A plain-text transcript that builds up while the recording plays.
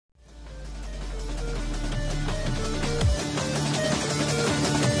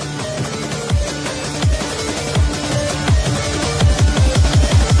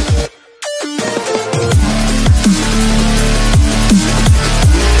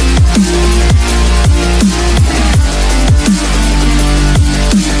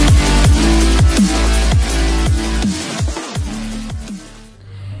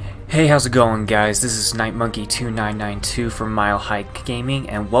How's it going, guys? This is NightMonkey2992 from Mile High Gaming,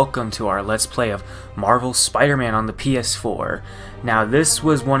 and welcome to our Let's Play of Marvel's Spider-Man on the PS4. Now, this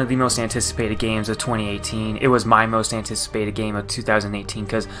was one of the most anticipated games of 2018. It was my most anticipated game of 2018,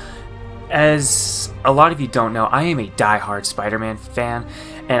 because, as a lot of you don't know, I am a die-hard Spider-Man fan,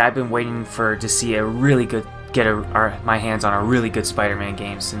 and I've been waiting to see a really good, my hands on a really good Spider-Man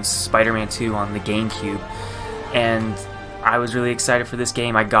game since Spider-Man 2 on the GameCube, and I was really excited for this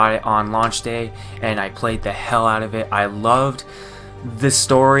game. I got it on launch day, and I played the hell out of it. I loved the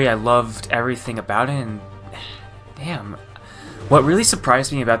story. I loved everything about it, and damn. What really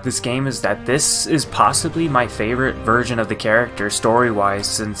surprised me about this game is that this is possibly my favorite version of the character, story-wise,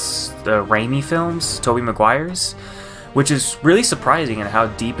 since the Raimi films, Tobey Maguire's, which is really surprising in how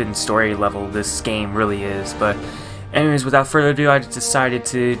deep in story level this game really is. But anyways, without further ado, I decided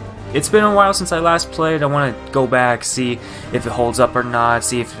to... It's been a while since I last played. I want to go back, see if it holds up or not,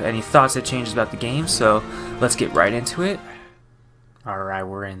 see if any thoughts have changed about the game, so let's get right into it. Alright,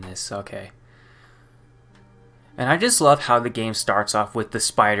 we're in this, okay. And I just love how the game starts off with the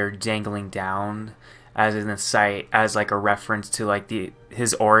spider dangling down as in the sight, as like a reference to like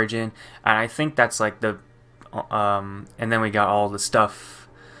his origin, and I think that's like the and then we got all the stuff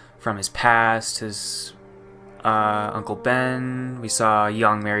from his past, his Uncle Ben, we saw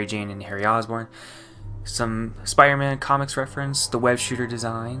young Mary Jane and Harry Osborn, some Spider-Man comics reference, the web shooter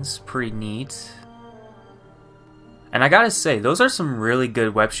designs, pretty neat. And I gotta say, those are some really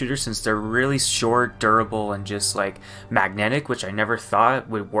good web shooters since they're really short, durable, and just like magnetic, which I never thought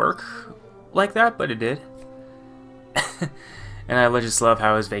would work like that, but it did. And I just love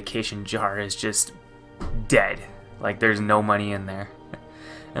how his vacation jar is just dead. Like there's no money in there.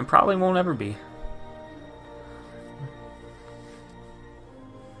 And probably won't ever be.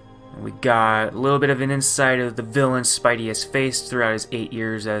 We got a little bit of an insight of the villain Spidey has faced throughout his 8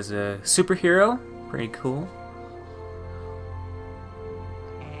 years as a superhero. Pretty cool.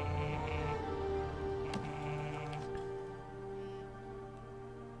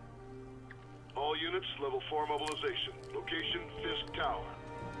 All units, level 4 mobilization. Location, Fisk Tower.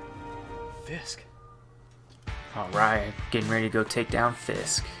 Fisk? Alright, getting ready to go take down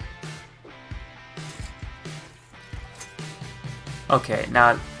Fisk. Okay,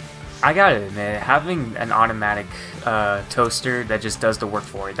 now I gotta admit, having an automatic toaster that just does the work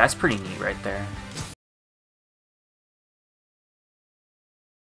for you, that's pretty neat right there.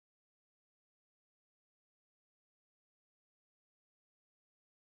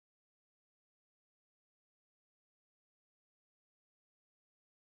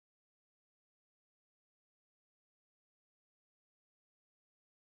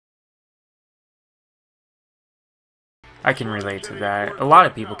 I can relate to that. A lot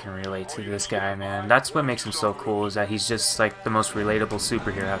of people can relate to this guy, man. That's what makes him so cool, is that he's just like the most relatable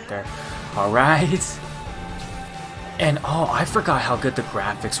superhero out there. Alright. And oh, I forgot how good the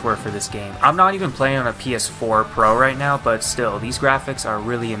graphics were for this game. I'm not even playing on a PS4 Pro right now, but still, these graphics are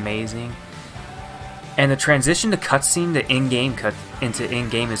really amazing. And the transition to cutscene to in-game into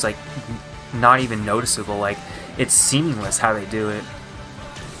in-game is like not even noticeable. Like, it's seamless how they do it.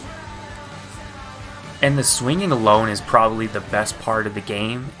 And the swinging alone is probably the best part of the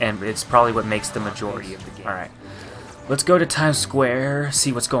game, and it's probably what makes the majority of the game. Alright, let's go to Times Square,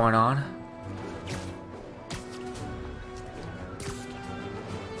 see what's going on.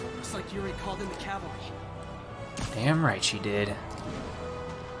 Looks like Yuri called in the cavalry. Damn right she did.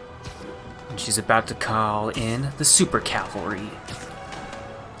 And she's about to call in the super cavalry.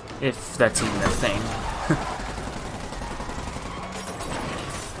 If that's even a thing.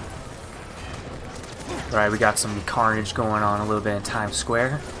 Alright, we got some carnage going on a little bit in Times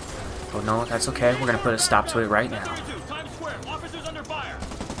Square. Oh no, that's okay. We're gonna put a stop to it right now. Times Square, officers under fire.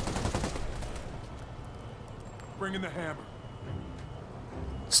 Bring in the hammer.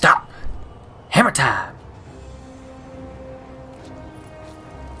 Stop! Hammer time!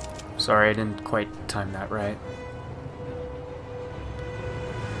 Sorry, I didn't quite time that right.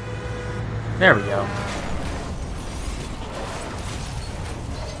 There we go.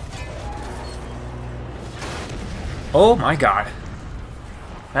 Oh my god.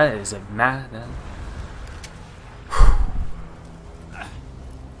 That is a mad...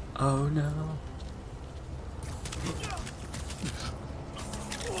 Oh no.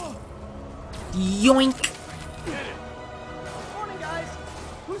 Yoink! Morning, guys.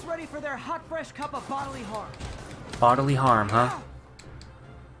 Who's ready for their hot, fresh cup of bodily harm? Bodily harm, huh?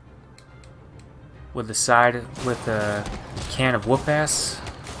 With a can of whoop ass,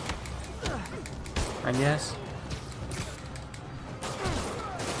 I guess.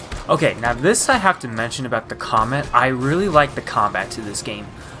 Okay, now this I have to mention about the combat. I really like the combat to this game.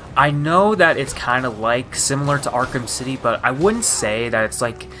 I know that it's kind of like similar to Arkham City, but I wouldn't say that it's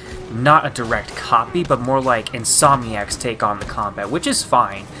like not a direct copy, but more like Insomniac's take on the combat, which is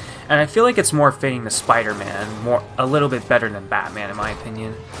fine. And I feel like it's more fitting to Spider-Man, a little bit better than Batman in my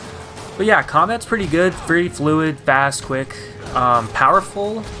opinion. But yeah, combat's pretty good, pretty fluid, fast, quick,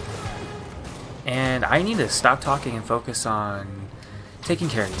 powerful. And I need to stop talking and focus on taking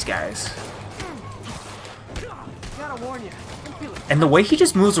care of these guys. Gotta warn you. And the way he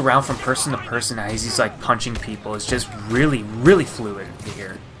just moves around from person to person as he's like punching people is just really, really fluid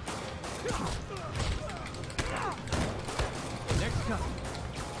here.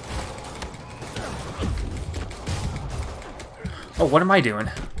 Oh, what am I doing?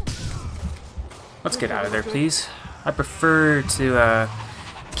 Let's get out of there, please. I prefer to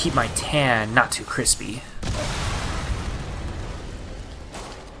keep my tan not too crispy.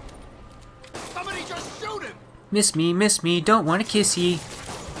 Somebody just shoot him! Miss me, don't want to kiss ye.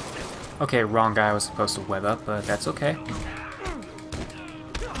 Okay, wrong guy I was supposed to web up, but that's okay.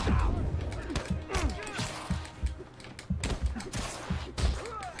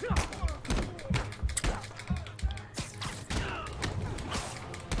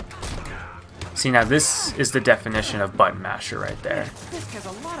 See, now this is the definition of button masher right there. Fisk has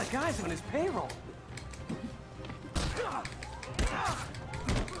a lot of guys on his payroll.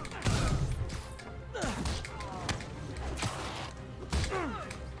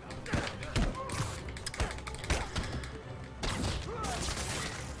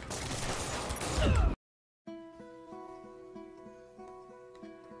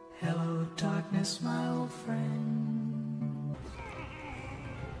 Hello, darkness, my old friend.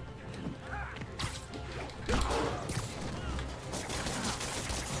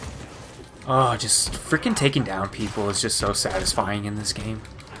 Oh, just freaking taking down people is just so satisfying in this game.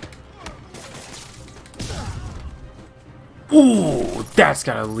 Ooh, that's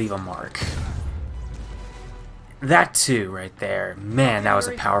gotta leave a mark. That too, right there. Man, that was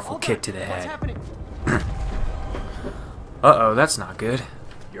a powerful kick to the head. Uh-oh, that's not good.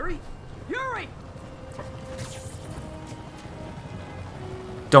 Yuri! Yuri!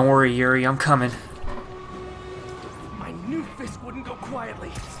 Don't worry, Yuri, I'm coming. I knew Fisk wouldn't go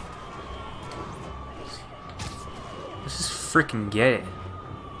quietly. Let's just freaking get it.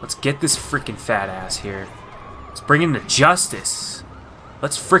 Let's get this freaking fat ass here. Let's bring him to justice.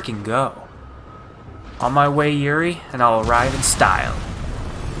 Let's freaking go. On my way, Yuri, and I'll arrive in style.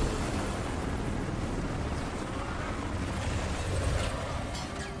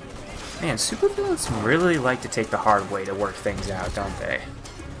 Man, supervillains really like to take the hard way to work things out, don't they?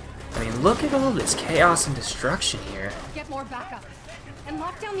 I mean, look at all this chaos and destruction here. Get more backup and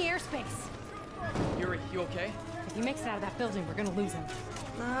lock down the airspace. Yuri, you okay? If he makes it out of that building, we're gonna lose him.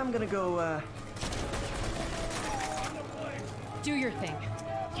 I'm gonna go, Do your thing.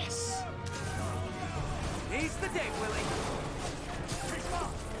 Yes! He's the day, Willie!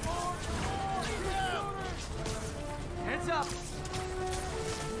 Heads up!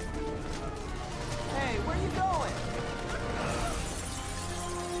 Hey, where you going?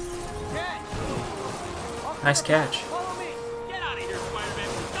 Catch! Nice catch. Follow me! Get out of here, Spider-Man!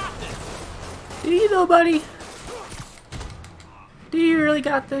 Stop this! Do you though, buddy? Do you really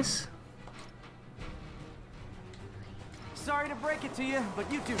got this? Sorry to break it to you,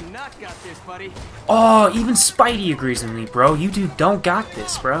 but you do not got this, buddy. Oh, even Spidey agrees with me, bro. You two don't got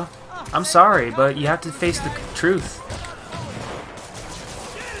this, bro. I'm sorry, but you have to face the truth.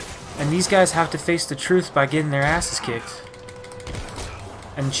 And these guys have to face the truth by getting their asses kicked.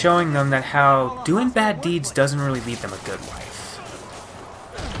 And showing them that how doing bad deeds doesn't really lead them a good life.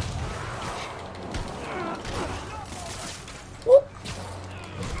 Whoop.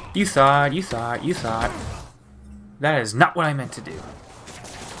 You thought. That is not what I meant to do.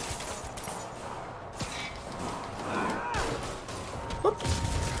 Whoop.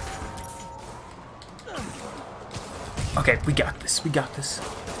 Okay, we got this.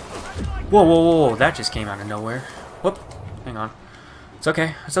 Whoa, whoa, whoa, whoa, that just came out of nowhere. Whoop, hang on. It's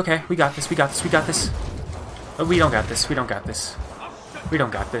okay, we got this. Oh, we don't got this.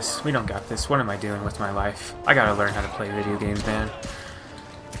 What am I doing with my life? I gotta learn how to play video games, man.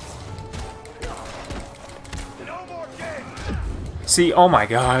 See, oh my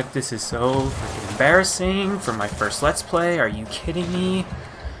god, this is so freaking embarrassing for my first Let's Play. Are you kidding me?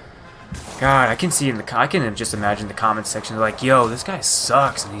 God, I can see I can just imagine the comment section like, yo, this guy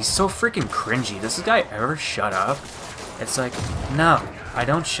sucks and he's so freaking cringy. Does this guy ever shut up? It's like, no, I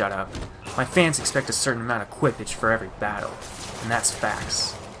don't shut up. My fans expect a certain amount of quippage for every battle, and that's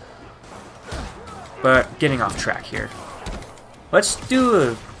facts. But getting off track here. Let's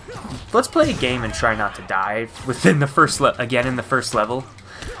play a game and try not to die within the first in the first level.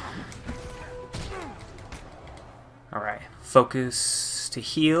 Focus to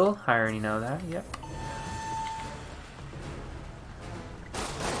heal. I already know that. Yep.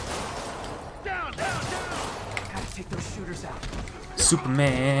 Down, down, down! Gotta take those shooters out.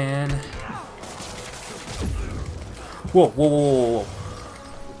 Superman. Whoa, whoa, whoa, whoa.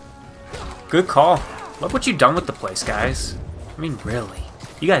 Good call. Look what you've done with the place, guys. I mean, really.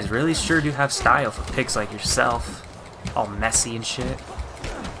 You guys really sure do have style for pigs like yourself. All messy and shit.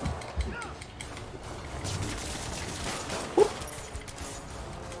 Whoop.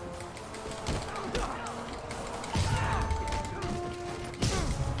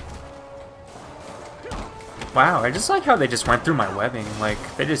 Wow, I just like how they just went through my webbing. Like,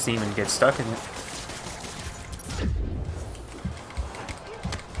 they just didn't even get stuck in it.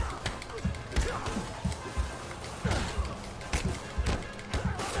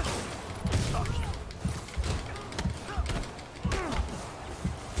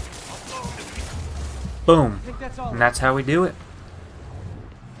 Boom. And that's how we do it.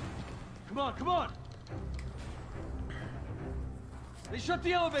 Come on, come on! They shut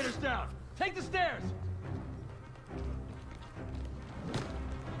the elevators down! Take the stairs!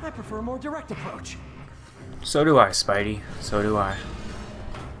 I prefer a more direct approach. So do I, Spidey. So do I.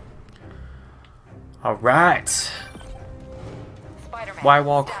 Alright. Why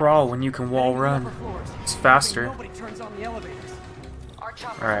wall crawl when you can wall run? It's faster. Nobody turns on the elevators.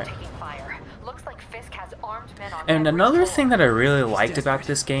 Alright. And another thing that I really liked about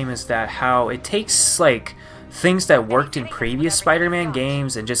this game is that how it takes like things that worked in previous Spider-Man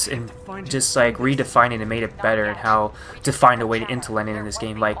games and just like redefined it and made it better, and how to find a way to implement it in this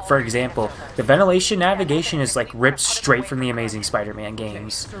game. Like, for example, the ventilation navigation is like ripped straight from the Amazing Spider-Man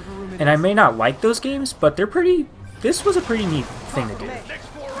games. And I may not like those games, but they're pretty. This was a pretty neat thing to do.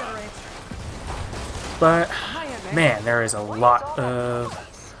 But man, there is a lot of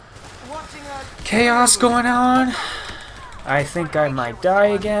chaos going on. I think I might die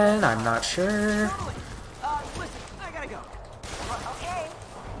again. I'm not sure. Listen, I gotta go. Okay,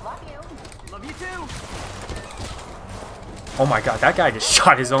 love you. Love you too. Oh my god, that guy just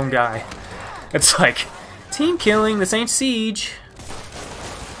shot his own guy. It's like, team killing, this ain't Siege.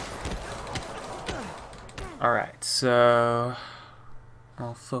 Alright, so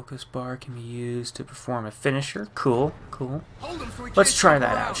all focus bar can be used to perform a finisher. Cool, cool. Let's try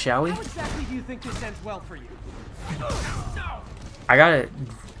that out, shall we? How exactly do you think this ends well for you?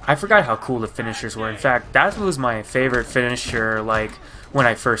 I forgot how cool the finishers were. In fact, that was my favorite finisher, like, when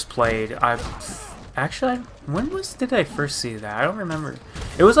I first played. Did I first see that? I don't remember.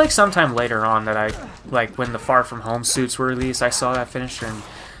 It was like sometime later on that like when the Far From Home suits were released, I saw that finisher, and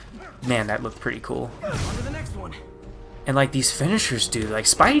man, that looked pretty cool. On to the next one. And like these finishers, dude, like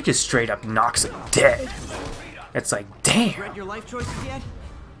Spidey just straight up knocks him dead. It's like, damn. Read your life choices yet?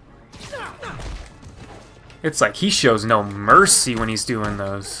 It's like he shows no mercy when he's doing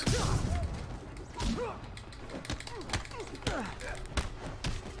those.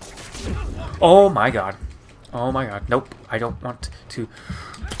 Oh my god. Oh my god. Nope. I don't want to.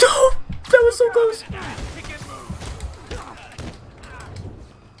 No! That was so close.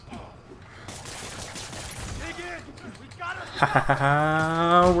 Ha ha ha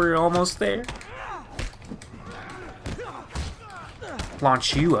ha. We're almost there.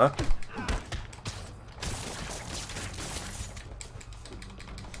 Launch you up.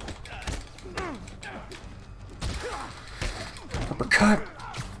 Uppercut.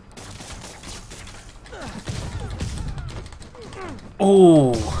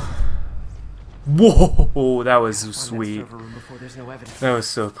 Oh. Whoa, that was sweet. That was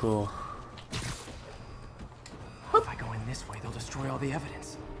so cool. If I go in this way, they'll destroy all the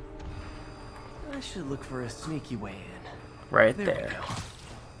evidence. I should look for a sneaky way in. Right There there. we go.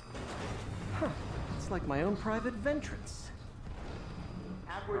 Huh. It's like my own private ventrance.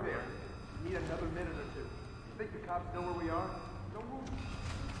 Halfway there. Need another minute or two. Think the cops know where we are? Don't move.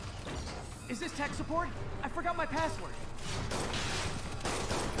 Is this tech support? I forgot my password.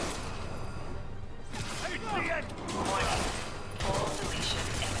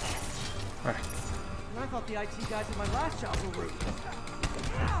 Alright. I thought the IT guys at my last job were rude.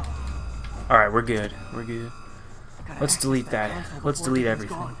 Alright, we're good. We're good. Gotta Let's access delete that that. console Let's before delete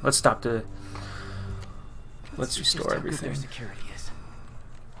everything's everything. gone. Let's stop the. Let's see just restore how good their everything. security is.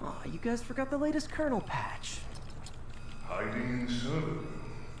 Oh, you guys forgot the latest kernel patch. Hiding so.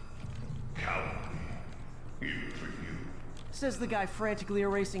 Cowardly. Even for you. Says the guy frantically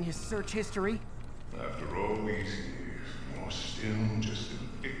erasing his search history. After all these years, you're still just an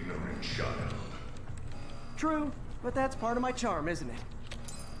ignorant child. True, but that's part of my charm, isn't it?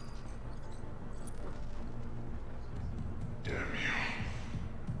 Damn you.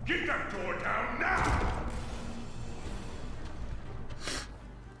 Get that door down now!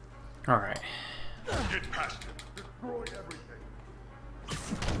 Alright. Get past him. Destroy everything.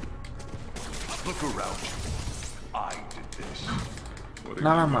 Look around you. I did this.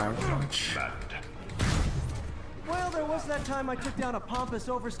 Not on my watch. Bad. Well, there was that time I took down a pompous,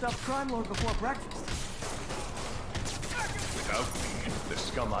 overstuffed crime lord before breakfast. Without me, the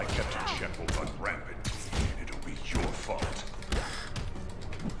scum I kept in check will run rampant. It'll be your fault.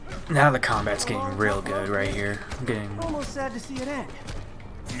 Now the combat's getting real good right here. I'm getting... Almost sad to see it end.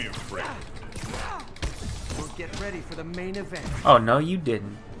 Mere friend. We'll get ready for the main event. Oh, no, you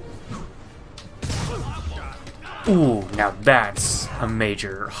didn't. Ooh, now that's a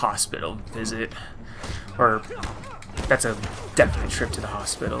major hospital visit. Or, that's a definite trip to the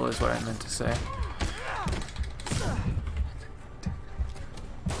hospital is what I meant to say.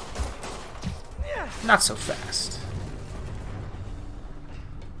 Not so fast.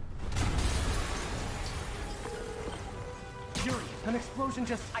 Yuri, an explosion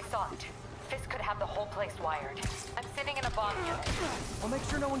just... I saw it. Fisk could have the whole place wired. I'm sitting in a bomb unit. I'll make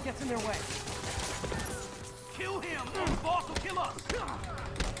sure no one gets in their way. Kill him! Boss will kill us!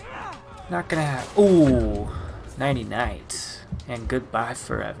 Not gonna have... Ooh, 90 nights. And goodbye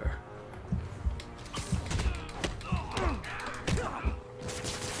forever. I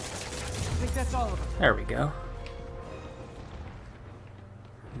think that's all of them. There we go.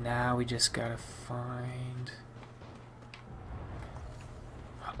 Now we just gotta find...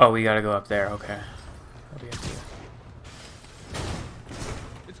 Oh, we gotta go up there, okay. That'll be up here.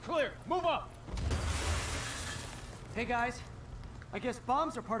 It's clear. Move up! Hey guys, I guess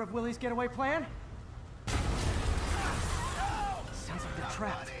bombs are part of Willie's getaway plan? Sounds like they're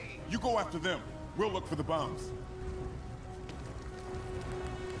trapped. You go after them. We'll look for the bombs.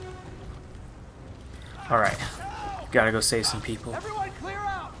 Alright. Gotta go save some people. Everyone clear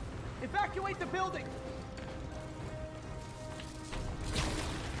out! Evacuate the building!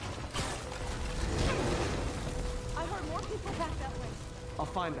 I heard more people back that way. I'll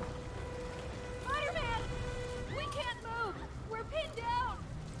find them. Spider-Man! We can't move! We're pinned down!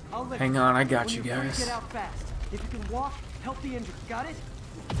 I'll let Hang on, I got when you you're free, guys. Get out fast. If you can walk, help the injured. Got it?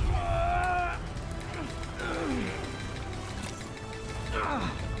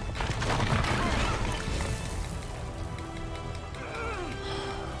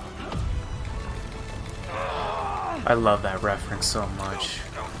 I love that reference so much.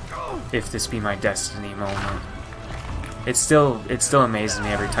 If this be my destiny moment. It still amazes me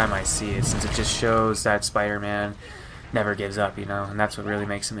every time I see it, since it just shows that Spider-Man never gives up, you know, and that's what really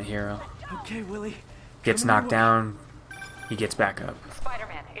makes him a hero. Okay, Willie. Gets Coming your knocked way. down, he gets back up.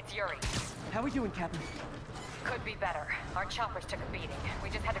 Spider-Man, it's Yuri. How we doing, Captain? Could be better. Our choppers took a beating. We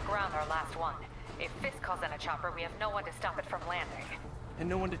just had to ground our last one. If Fisk calls in a chopper, we have no one to stop it from landing. And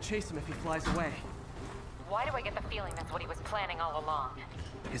no one to chase him if he flies away. Why do I get the feeling that's what he was planning all along?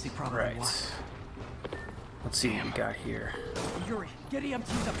 Because he probably Right. was. Let's see what we got here. Yuri, get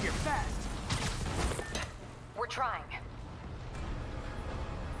EMTs up here, fast! We're trying.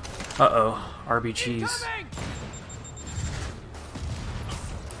 Uh-oh, RBG's. Coming!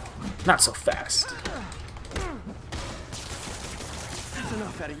 Not so fast. That's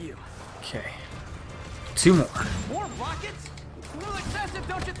enough out of you. Okay. 2 more. More rockets? A little excessive,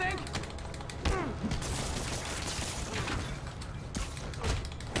 don't you think?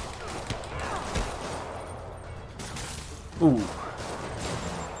 Ooh.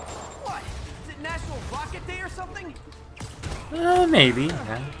 What? Is it National Rocket Day or something? Maybe.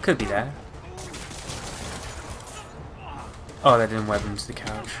 Yeah, could be that. Oh, that didn't web him to the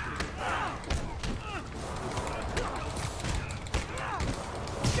couch.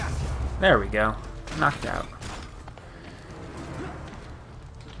 There we go. Knocked out.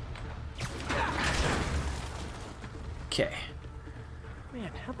 Okay.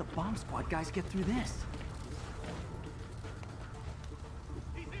 Man, how'd the bomb squad guys get through this?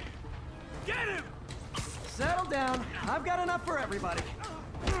 Get him! Settle down. I've got enough for everybody.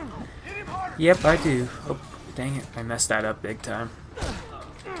 Yep, I do. Oh, dang it. I messed that up big time.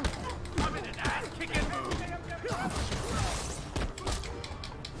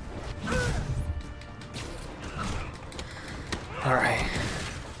 Alright.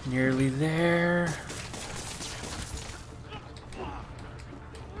 Nearly there.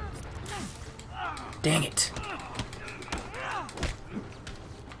 Dang it.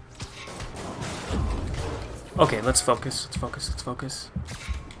 Okay, let's focus. Let's focus. Let's focus.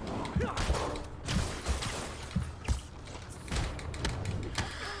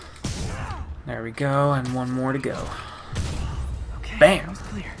 There we go, and 1 more to go. Okay, Bam! that was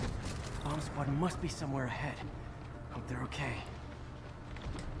clear. Bomb squad must be somewhere ahead. Hope they're okay.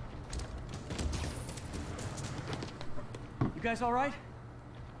 You guys all right?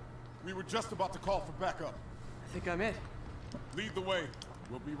 We were just about to call for backup. I think I'm it. Lead the way.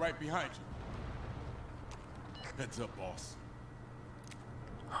 We'll be right behind you. Heads up, boss.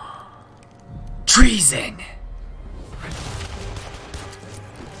 Treason!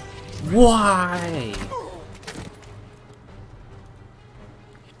 Why?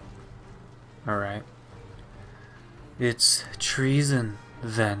 Alright. It's treason,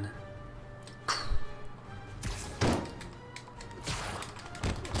 then.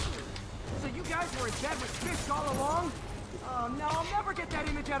 So you guys were in bed with Fisk all along? Oh no, I'll never get that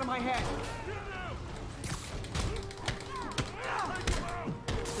image out of my head.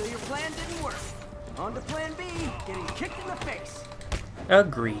 So your plan didn't work. On to plan B, getting kicked in the face.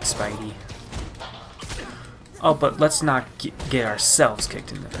 Agreed, Spidey. Oh, but let's not get ourselves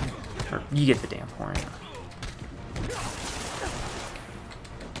kicked in the face. Or you get the damn point.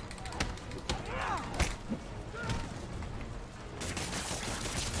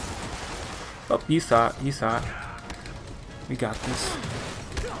 Oh, you thought. We got this.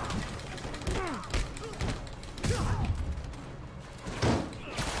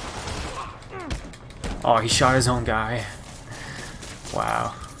 Oh, he shot his own guy.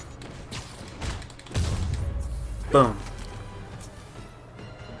 Wow. Boom.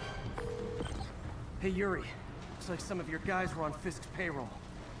 Hey Yuri, looks like some of your guys were on Fisk's payroll.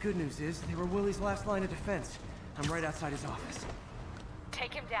 Good news is, they were Willie's last line of defense. I'm right outside his office.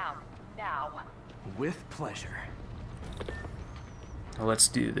 Take him down, now. With pleasure. Now let's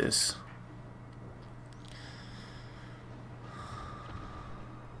do this.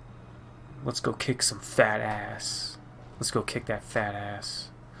 Let's go kick some fat ass. Let's go kick that fat ass.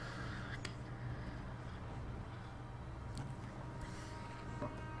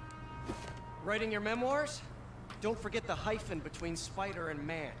 Writing your memoirs? Don't forget the hyphen between spider and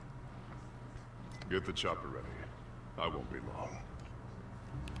man. Get the chopper ready. I won't be long.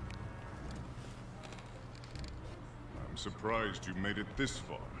 I'm surprised you made it this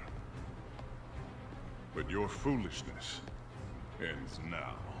far. But your foolishness ends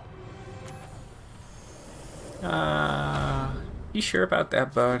now. You sure about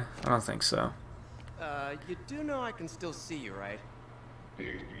that, bud? I don't think so. You do know I can still see you, right?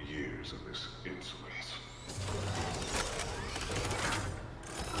 8 years of this insolence.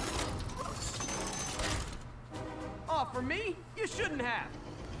 Oh, for me? You shouldn't have.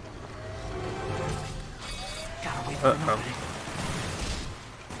 Gotta wait Uh-oh.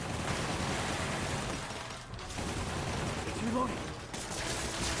 It's reloading.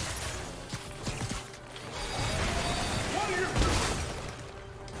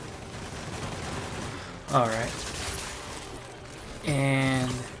 Alright.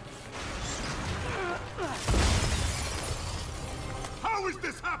 And... How is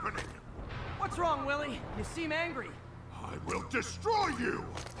this happening? What's wrong, Willie? You seem angry. I will destroy you!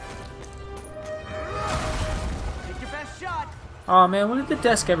 Take your best shot. Aw, man, what did the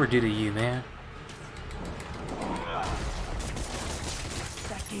desk ever do to you, man?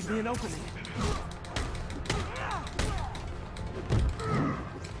 That gave me an opening.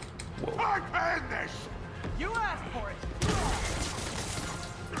 I planned this! You asked for it.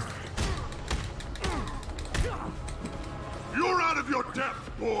 You're out of your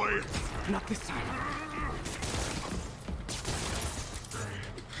depth, boy! Not this time.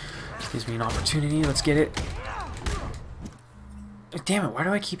 Gives me an opportunity. Let's get it. Damn it, why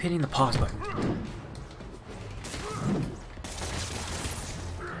do I keep hitting the pause button?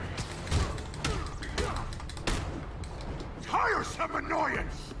 Tiresome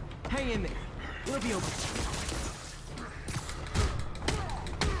annoyance! Hang in there. We'll be over.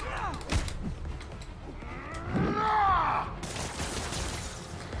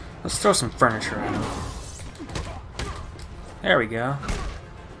 Let's throw some furniture at him. There we go.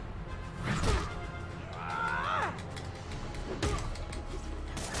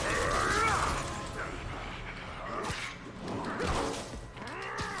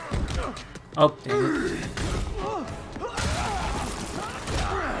 Oh, damn it.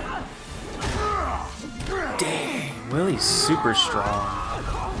 Dang, Willie's super strong.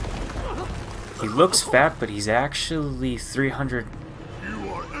 He looks fat, but he's actually 300 You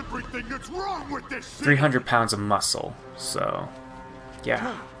are everything that's wrong with this city. 300 pounds of muscle. So,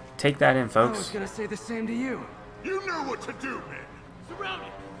 yeah. Take that in, I was folks. gonna say the same to you. You know what to do, man. Surround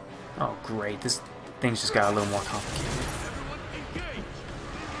it. Oh, great. This thing's just got a little more complicated. Everyone engage.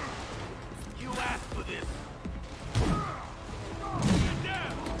 You asked for this. Get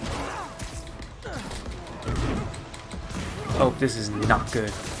down. Oh, this is not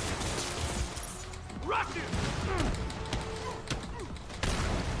good. Rush it.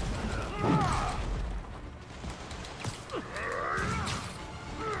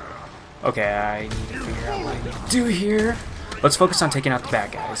 Okay, I need to figure out what I need to do here. Let's focus on taking out the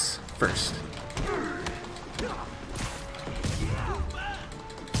bad guys first.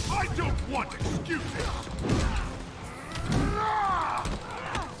 I don't want excuses.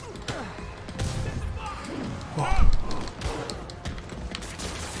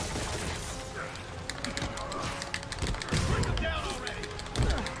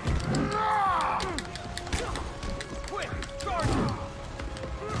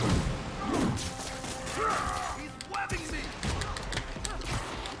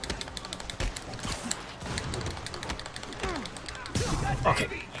 Okay.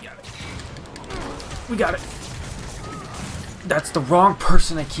 We got it. That's the wrong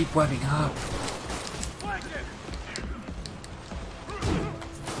person I keep webbing up.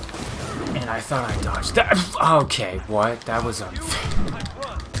 And I thought I dodged that. Okay, what? That was unfair.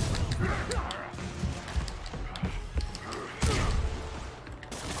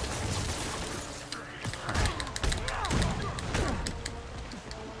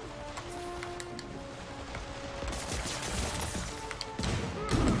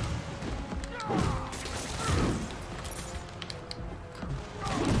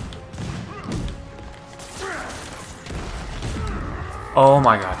 Oh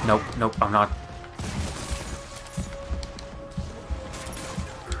my god, nope, nope, I'm not.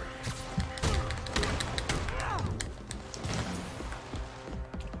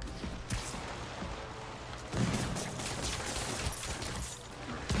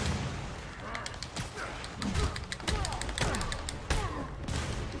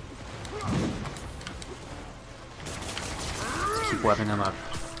 Keep webbing them up.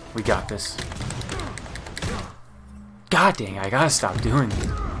 We got this. God dang, I gotta stop doing it.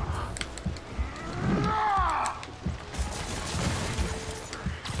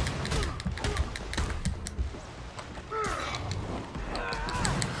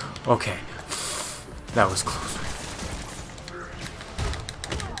 Okay. That was close.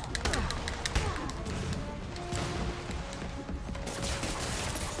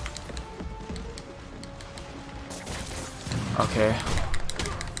 Okay.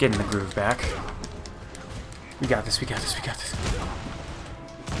 Getting the groove back. We got this, we got this, we got this.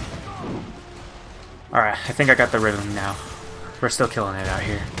 Alright, I think I got the rhythm now. We're still killing it out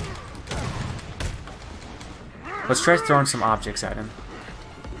here. Let's try throwing some objects at him.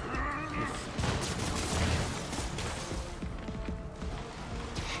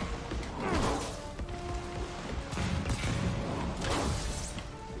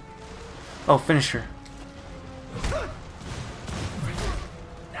 Oh, finisher.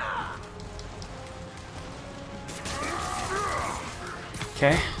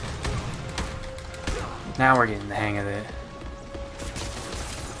 Okay. Now we're getting the hang of it.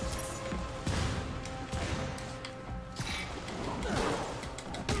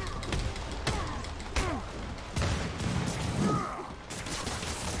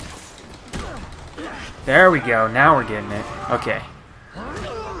 There we go. Now we're getting it. Okay.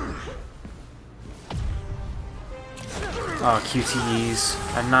 Oh,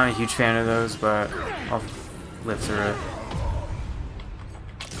 QTEs. I'm not a huge fan of those, but I'll live through it.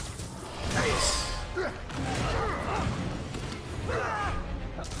 Nice.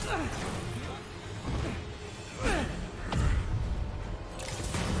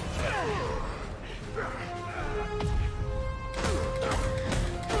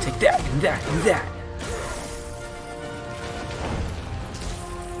 Take that and that and that.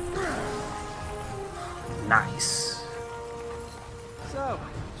 Nice. So,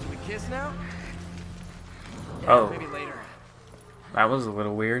 should we kiss now? Oh. Maybe later. That was a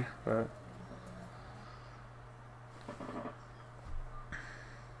little weird, but...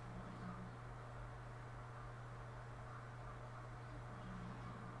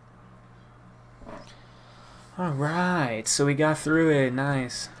 Alright, so we got through it.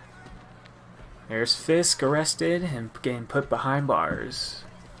 Nice. There's Fisk arrested and getting put behind bars.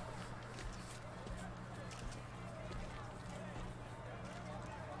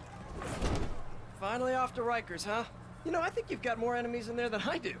 Finally off to Rikers, huh? You know, I think you've got more enemies in there than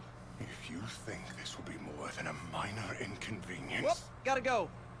I do. If you think this will be more than a minor inconvenience... Whoop, gotta go.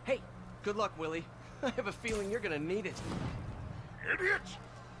 Hey, good luck, Willie. I have a feeling you're gonna need it. Idiot!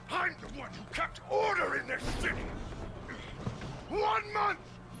 I'm the one who kept order in this city! 1 month!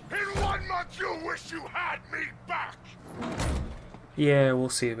 In 1 month you'll wish you had me back! Yeah, we'll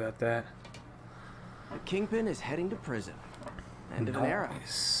see about that. The Kingpin is heading to prison. End of an era.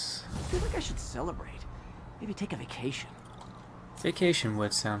 Nice. I feel like I should celebrate. Maybe take a vacation. Vacation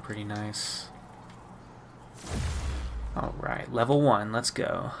would sound pretty nice. Alright, level 1, let's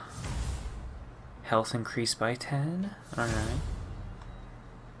go. Health increased by 10. Alright.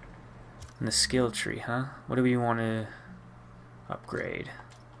 In the skill tree, huh? What do we want to upgrade?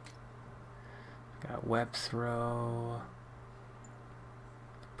 Got web throw,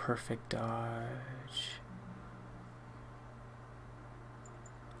 perfect dodge.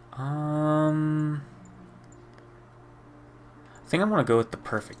 I think I want to go with the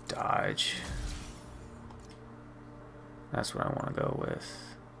perfect dodge. That's what I want to go with.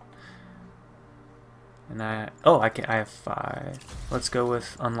 And I have 5. Let's go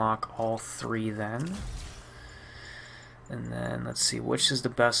with unlock all 3 then. And then let's see which is the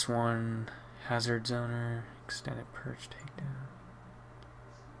best one. Hazard zoner, extended perch takedown.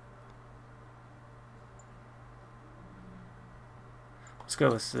 Let's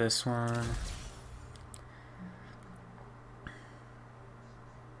go with this one.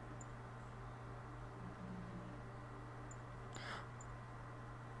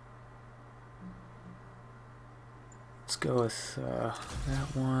 Let's go with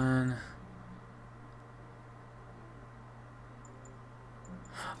that one.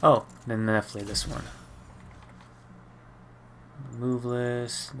 Oh, then definitely this one. Move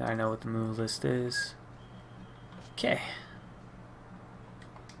list. Now I know what the move list is. Okay.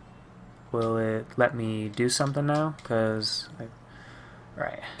 Will it let me do something now?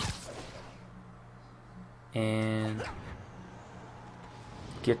 Right. And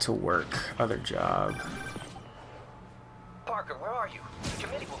get to work. Other job. Parker, where are you? The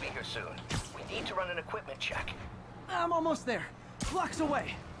committee will be here soon. We need to run an equipment check. I'm almost there. Blocks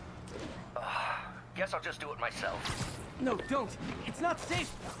away. Guess I'll just do it myself. No, don't. It's not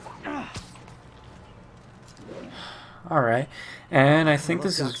safe. Alright, and I think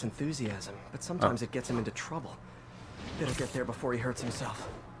this is... enthusiasm, but sometimes it gets him into trouble. Better get there before he hurts himself.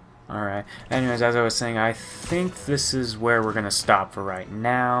 Alright, anyways, as I was saying, I think this is where we're going to stop for right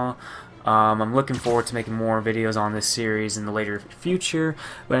now. I'm looking forward to making more videos on this series in the later future.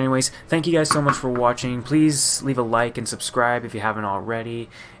 But anyways, thank you guys so much for watching. Please leave a like and subscribe if you haven't already.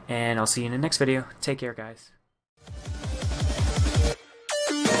 And I'll see you in the next video. Take care, guys.